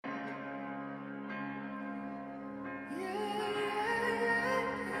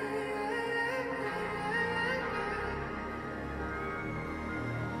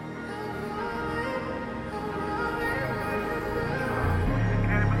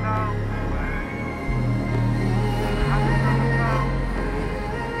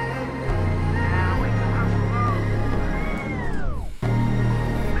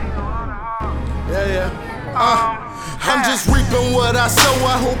what I sow,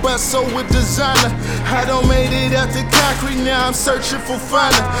 I hope I sow with designer. I don't made it out the concrete, now I'm searching for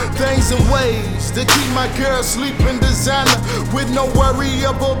finer things and ways to keep my girl sleeping designer with no worry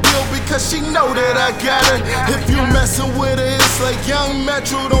of a bill because she know that I got her. If you messing with her, it's like young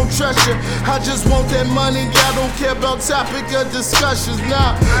Metro, don't trust you. I just want that money, I don't care about topic of discussions.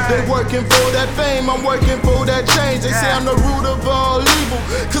 Nah, they working for that fame, I'm working for that change. They say I'm the root of all evil,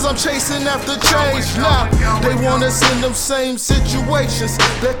 cause I'm chasing after change. Nah, they want us in them same situations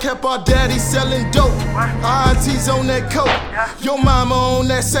that kept our daddy selling dope. Our aunties on that coke, your mama on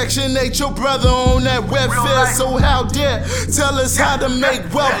that Section 8, your brother on that welfare. So how dare tell us how to make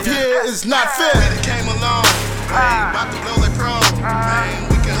wealth here? It's not fair. We done came along, about to blow like pro.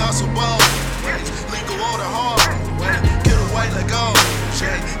 We can hustle both ways, legal or the hard way. Get a white like gold,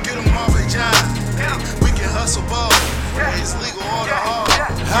 get them off a job. We can hustle both ways, legal or the hard.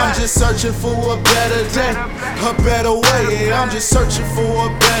 I'm just searching for a better day, a better way. I'm just searching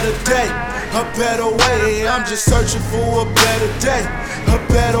for a better day, a better way. I'm just searching for a better day, a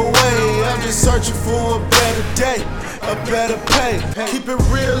better way. I'm just searching for a better day, a better pay. Keep it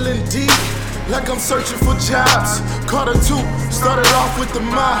real and deep, like I'm searching for jobs. Carter 2 started off with the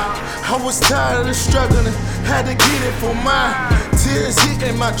mind. I was tired of struggling, had to get it for mine. Tears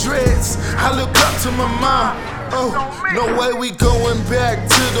hitting my dreads, I look up to my mom. Oh, no way we going back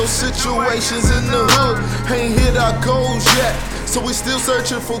to those situations in the hood. Ain't hit our goals yet, so we still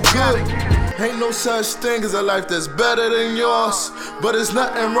searching for good. Ain't no such thing as a life that's better than yours, but there's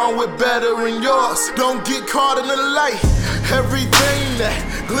nothing wrong with bettering yours. Don't get caught in the light, everything that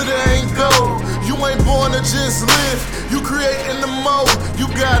glitter ain't gold. You ain't born to just live, you creating the mold. You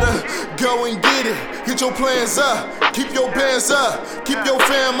gotta go and get it, get your plans up, keep your bands up, keep your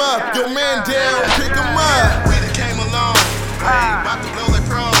fam up, your man down, pick him up. We done came along, about to blow like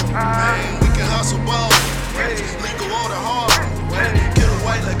pro. We can hustle both ways, legal or the hard way. Get a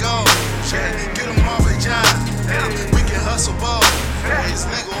white like gold, get them off a job. We can hustle both ways,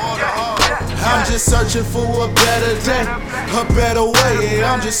 legal or the hard. I'm just searching for a better day, a better way.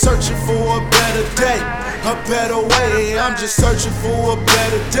 I'm just searching for a better day, a better way. I'm just searching for a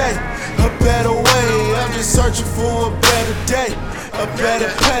better day, a better way. I'm just searching for a better day, a better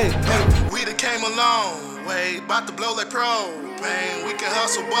pay. We done came a long way, about to blow like propane. We can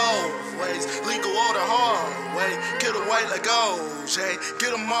hustle both ways, legal or the hard way. Get a white like gold,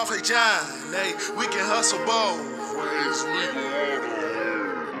 get them off a John. We can hustle both ways, legal or the hard way.